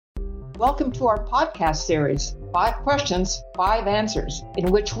Welcome to our podcast series, 5 Questions, 5 Answers,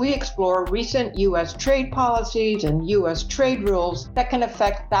 in which we explore recent U.S. trade policies and U.S. trade rules that can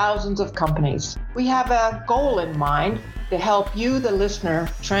affect thousands of companies. We have a goal in mind to help you, the listener,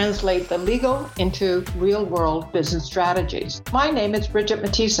 translate the legal into real-world business strategies. My name is Birgit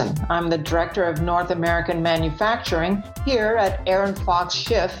Matthiesen. I'm the Director of North American Manufacturing here at Aaron Fox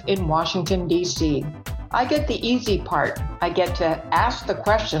Schiff in Washington, D.C. I get the easy part. I get to ask the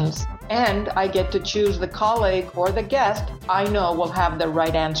questions, and I get to choose the colleague or the guest I know will have the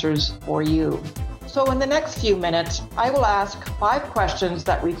right answers for you. So in the next few minutes, I will ask 5 questions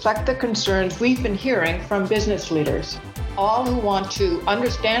that reflect the concerns we've been hearing from business leaders, all who want to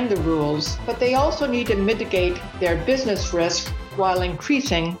understand the rules, but they also need to mitigate their business risk while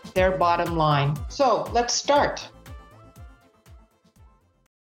increasing their bottom line. So let's start.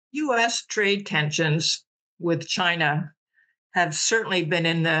 U.S. trade tensions with China have certainly been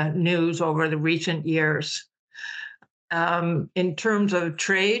in the news over the recent years. In terms of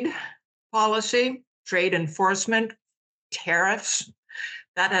trade policy, trade enforcement, tariffs,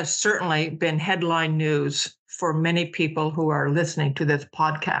 that has certainly been headline news for many people who are listening to this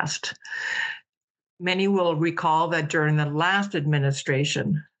podcast. Many will recall that during the last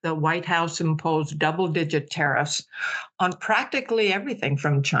administration, the White House imposed double-digit tariffs on practically everything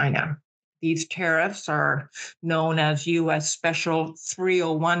from China. These tariffs are known as U.S. Special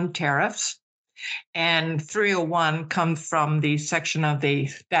 301 tariffs, and 301 comes from the section of the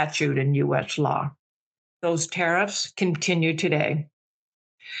statute in U.S. law. Those tariffs continue today.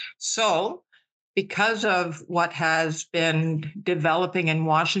 So, because of what has been developing in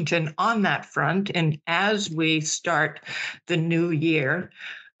Washington on that front, and as we start the new year,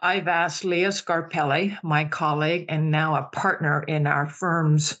 I've asked Leah Scarpelli, my colleague and now a partner in our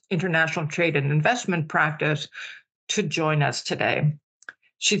firm's international trade and investment practice, to join us today.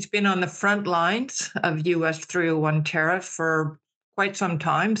 She's been on the front lines of U.S. 301 tariff for quite some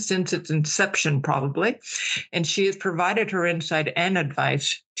time, since its inception probably, and she has provided her insight and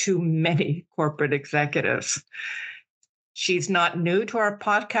advice to many corporate executives. She's not new to our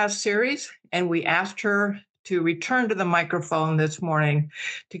podcast series, and we asked her to return to the microphone this morning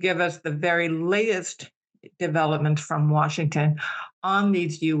to give us the very latest developments from Washington on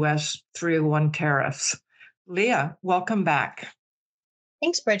these U.S. 301 tariffs. Leah, welcome back.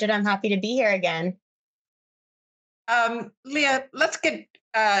 Thanks, Birgit. I'm happy to be here again. Leah, let's get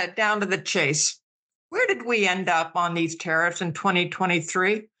down to the chase. Where did we end up on these tariffs in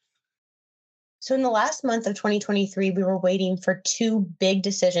 2023? So in the last month of 2023, we were waiting for 2 big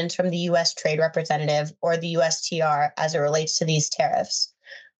decisions from the U.S. Trade Representative, or the USTR, as it relates to these tariffs.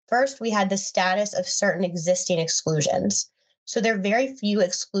 First, we had the status of certain existing exclusions. So there are very few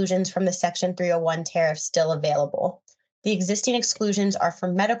exclusions from the Section 301 tariff still available. The existing exclusions are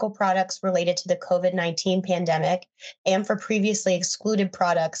for medical products related to the COVID-19 pandemic and for previously excluded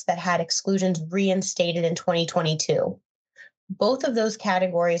products that had exclusions reinstated in 2022. Both of those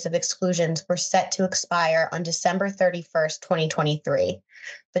categories of exclusions were set to expire on December 31st, 2023.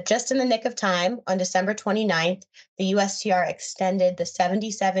 But just in the nick of time, on December 29th, the USTR extended the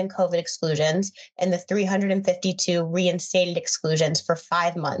 77 COVID exclusions and the 352 reinstated exclusions for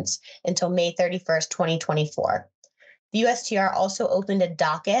 5 months until May 31st, 2024. The USTR also opened a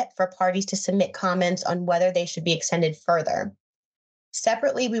docket for parties to submit comments on whether they should be extended further.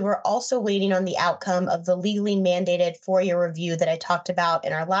 Separately, we were also waiting on the outcome of the legally mandated 4-year review that I talked about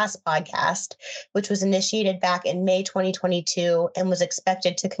in our last podcast, which was initiated back in May 2022 and was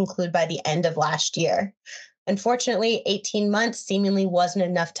expected to conclude by the end of last year. Unfortunately, 18 months seemingly wasn't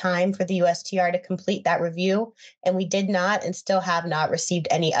enough time for the USTR to complete that review, and we did not and still have not received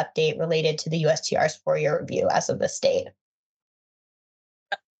any update related to the USTR's 4-year review as of this date.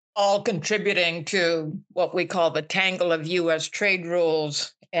 All contributing to what we call the tangle of U.S. trade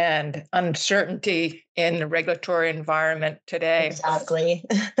rules and uncertainty in the regulatory environment today. Exactly.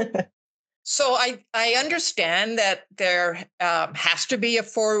 So I understand that there has to be a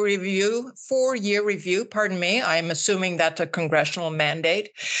 4-year review, I'm assuming that's a congressional mandate.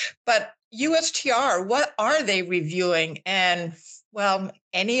 But USTR, what are they reviewing? And, well,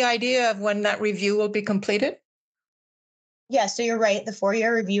 any idea of when that review will be completed? Yeah, so you're right. The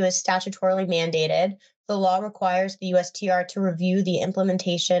 4-year review is statutorily mandated. The law requires the USTR to review the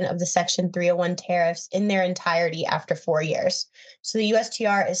implementation of the Section 301 tariffs in their entirety after 4 years. So the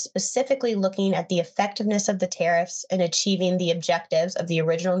USTR is specifically looking at the effectiveness of the tariffs and achieving the objectives of the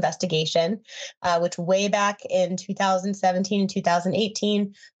original investigation, which way back in 2017 and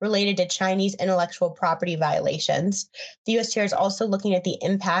 2018 related to Chinese intellectual property violations. The USTR is also looking at the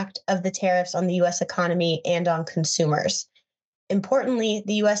impact of the tariffs on the U.S. economy and on consumers. Importantly,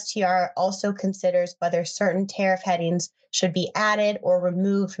 the USTR also considers whether certain tariff headings should be added or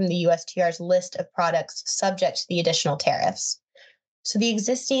removed from the USTR's list of products subject to the additional tariffs. So the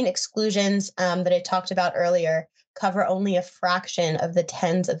existing exclusions that I talked about earlier cover only a fraction of the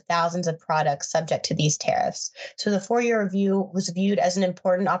tens of thousands of products subject to these tariffs. So the 4-year review was viewed as an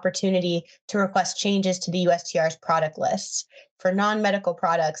important opportunity to request changes to the USTR's product lists. For non-medical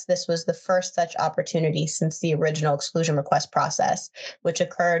products, this was the first such opportunity since the original exclusion request process, which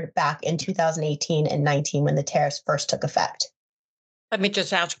occurred back in 2018 and 19 when the tariffs first took effect. Let me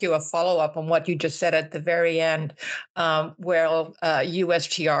just ask you a follow-up on what you just said at the very end, where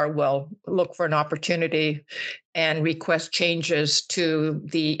USTR will look for an opportunity and request changes to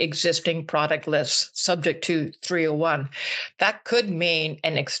the existing product list subject to 301. That could mean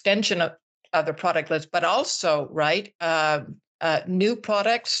an extension of the product list, but also, right, new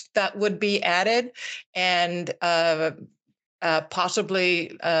products that would be added and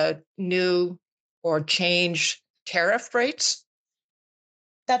possibly new or change tariff rates.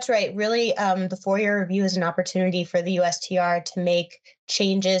 That's right. Really, the 4-year review is an opportunity for the USTR to make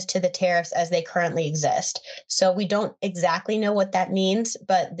changes to the tariffs as they currently exist. So we don't exactly know what that means,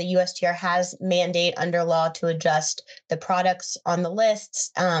 but the USTR has mandate under law to adjust the products on the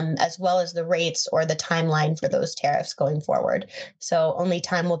lists, as well as the rates or the timeline for those tariffs going forward. So only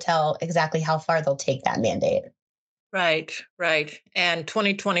time will tell exactly how far they'll take that mandate. Right, right. And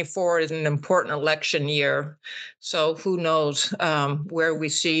 2024 is an important election year. So who knows where we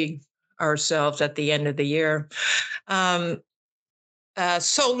see ourselves at the end of the year. So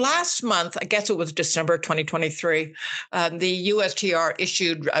last month, I guess it was December 2023, the USTR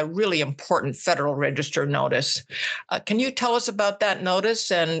issued a really important Federal Register notice. Can you tell us about that notice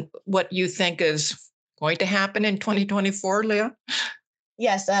and what you think is going to happen in 2024, Leah?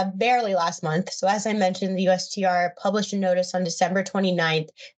 Yes, barely last month. So, as I mentioned, the USTR published a notice on December 29th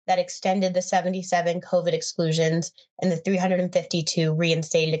that extended the 77 COVID exclusions and the 352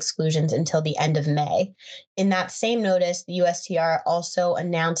 reinstated exclusions until the end of May. In that same notice, the USTR also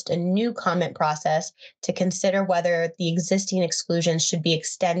announced a new comment process to consider whether the existing exclusions should be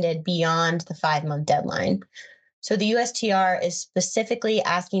extended beyond the 5-month deadline. So the USTR is specifically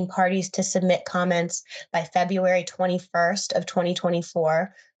asking parties to submit comments by February 21st of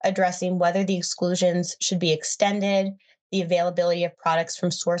 2024, addressing whether the exclusions should be extended, the availability of products from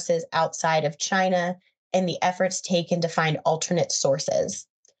sources outside of China, and the efforts taken to find alternate sources.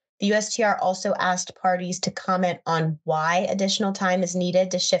 The USTR also asked parties to comment on why additional time is needed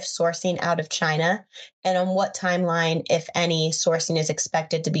to shift sourcing out of China and on what timeline, if any, sourcing is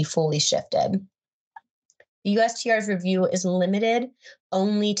expected to be fully shifted. The USTR's review is limited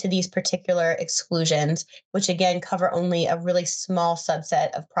only to these particular exclusions, which again cover only a really small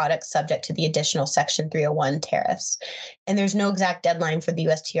subset of products subject to the additional Section 301 tariffs. And there's no exact deadline for the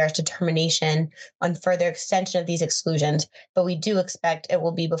USTR's determination on further extension of these exclusions, but we do expect it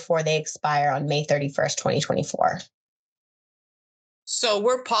will be before they expire on May 31st, 2024. So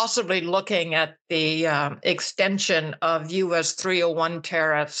we're possibly looking at the extension of U.S. 301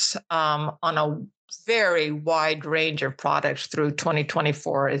 tariffs on a very wide range of products through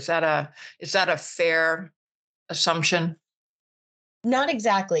 2024. Is that a fair assumption? Not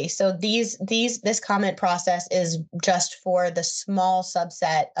exactly. So this comment process is just for the small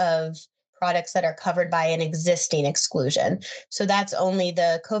subset of products that are covered by an existing exclusion. So that's only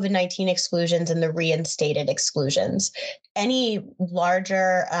the COVID-19 exclusions and the reinstated exclusions. Any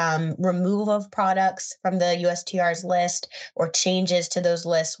larger removal of products from the USTR's list or changes to those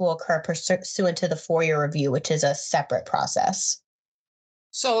lists will occur pursuant to the 4-year review, which is a separate process.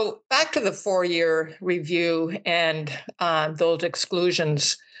 So back to the 4-year review and those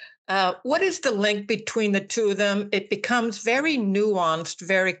exclusions. What is the link between the two of them? It becomes very nuanced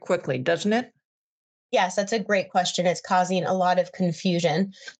very quickly, doesn't it? Yes, that's a great question. It's causing a lot of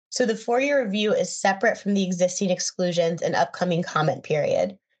confusion. So the 4-year review is separate from the existing exclusions and upcoming comment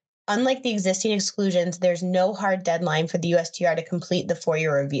period. Unlike the existing exclusions, there's no hard deadline for the USTR to complete the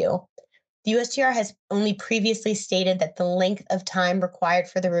 4-year review. The USTR has only previously stated that the length of time required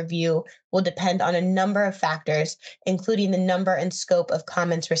for the review will depend on a number of factors, including the number and scope of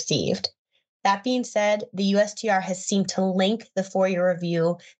comments received. That being said, the USTR has seemed to link the 4-year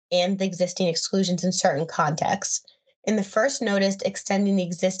review and the existing exclusions in certain contexts. In the first notice extending the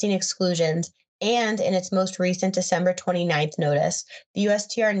existing exclusions and in its most recent December 29th notice, the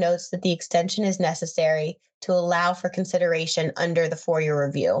USTR notes that the extension is necessary to allow for consideration under the 4-year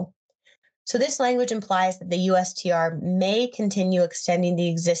review. So this language implies that the USTR may continue extending the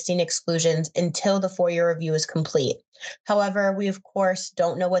existing exclusions until the 4-year review is complete. However, we of course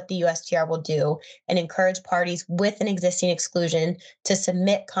don't know what the USTR will do and encourage parties with an existing exclusion to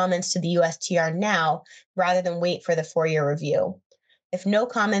submit comments to the USTR now rather than wait for the 4-year review. If no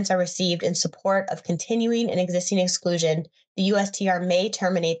comments are received in support of continuing an existing exclusion, the USTR may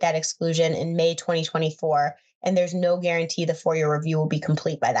terminate that exclusion in May 2024, and there's no guarantee the 4-year review will be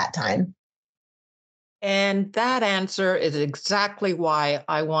complete by that time. And that answer is exactly why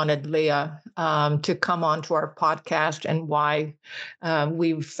I wanted Leah to come onto our podcast and why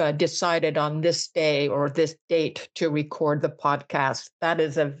we've decided on this day or this date to record the podcast. That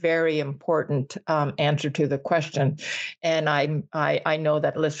is a very important answer to the question. And I know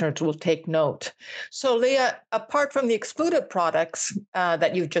that listeners will take note. So Leah, apart from the excluded products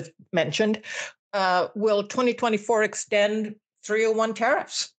that you've just mentioned, will 2024 extend 301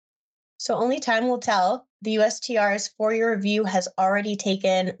 tariffs? So only time will tell. The USTR's 4-year review has already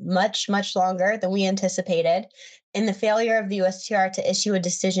taken much, much longer than we anticipated. And the failure of the USTR to issue a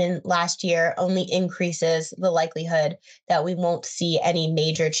decision last year only increases the likelihood that we won't see any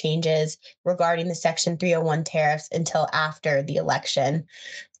major changes regarding the Section 301 tariffs until after the election,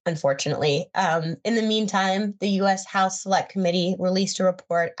 unfortunately. In the meantime, the U.S. House Select Committee released a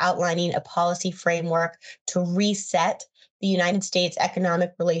report outlining a policy framework to reset the United States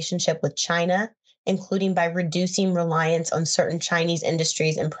economic relationship with China, including by reducing reliance on certain Chinese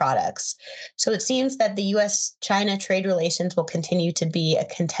industries and products. So it seems that the U.S.-China trade relations will continue to be a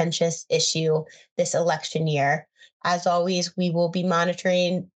contentious issue this election year. As always, we will be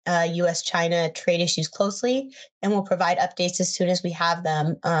monitoring U.S.-China trade issues closely, and we'll provide updates as soon as we have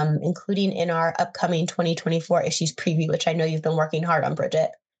them, including in our upcoming 2024 issues preview, which I know you've been working hard on, Birgit.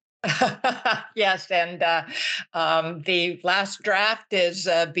 Yes, and the last draft is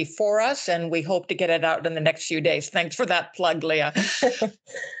before us, and we hope to get it out in the next few days. Thanks for that plug, Leah.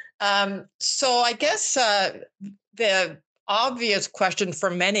 So I guess the obvious question for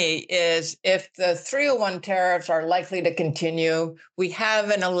many is if the 301 tariffs are likely to continue, we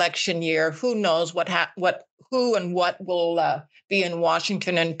have an election year. Who knows who and what will be in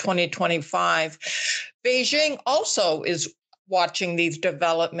Washington in 2025? Beijing also is watching these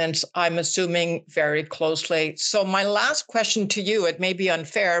developments, I'm assuming, very closely. So my last question to you, it may be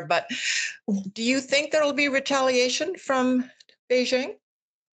unfair, but do you think there will be retaliation from Beijing?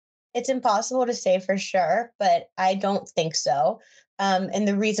 It's impossible to say for sure, but I don't think so. And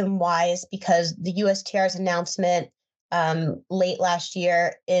the reason why is because the USTR's announcement late last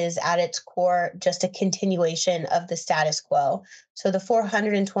year is at its core just a continuation of the status quo. So the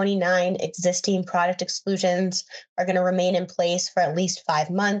 429 existing product exclusions are going to remain in place for at least 5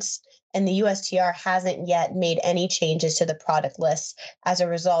 months. And the USTR hasn't yet made any changes to the product list as a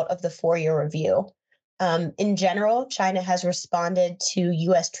result of the 4-year review. In general, China has responded to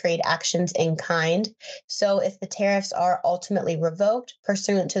U.S. trade actions in kind. So if the tariffs are ultimately revoked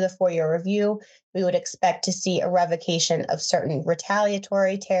pursuant to the 4-year review, we would expect to see a revocation of certain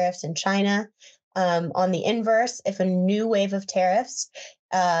retaliatory tariffs in China. On the inverse, if a new wave of tariffs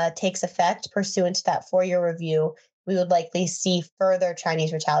takes effect pursuant to that 4-year review, we would likely see further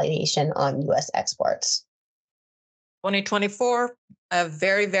Chinese retaliation on U.S. exports. 2024, a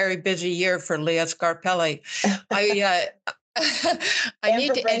very, very busy year for Leah Scarpelli. I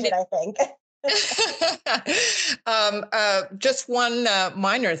need to end it, I think. Just one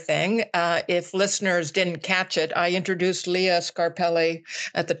minor thing. If listeners didn't catch it, I introduced Leah Scarpelli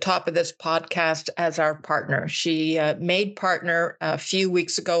at the top of this podcast as our partner. She made partner a few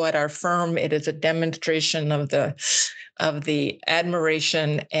weeks ago at our firm. It is a demonstration of the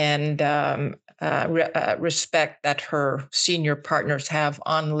admiration and respect that her senior partners have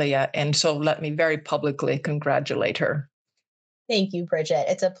on Leah. And so let me very publicly congratulate her. Thank you, Birgit.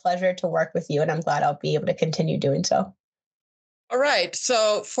 It's a pleasure to work with you, and I'm glad I'll be able to continue doing so. All right.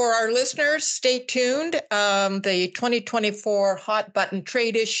 So for our listeners, stay tuned. The 2024 hot button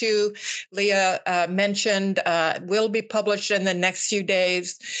trade issue Leah mentioned will be published in the next few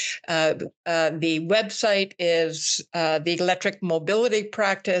days. The website is the Electric Mobility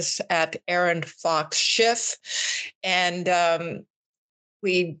Practice at Aaron Fox Schiff. And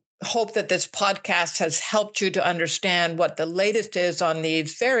we hope that this podcast has helped you to understand what the latest is on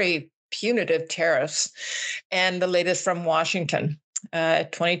these very punitive tariffs and the latest from Washington.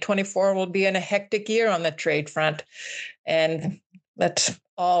 2024 will be in a hectic year on the trade front. And let's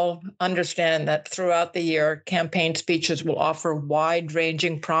all understand that throughout the year, campaign speeches will offer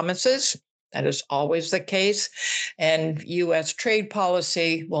wide-ranging promises That is always the case. And U.S. trade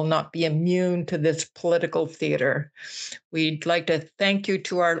policy will not be immune to this political theater. We'd like to thank you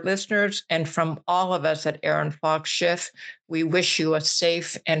to our listeners, and from all of us at Aaron Fox Schiff, we wish you a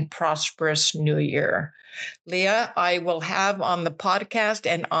safe and prosperous new year. Leah, I will have on the podcast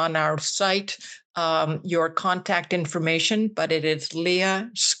and on our site your contact information, but it is Leah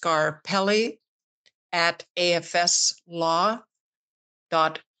Scarpelli at afslaw.com.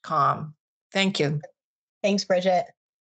 Thank you. Thanks, Birgit.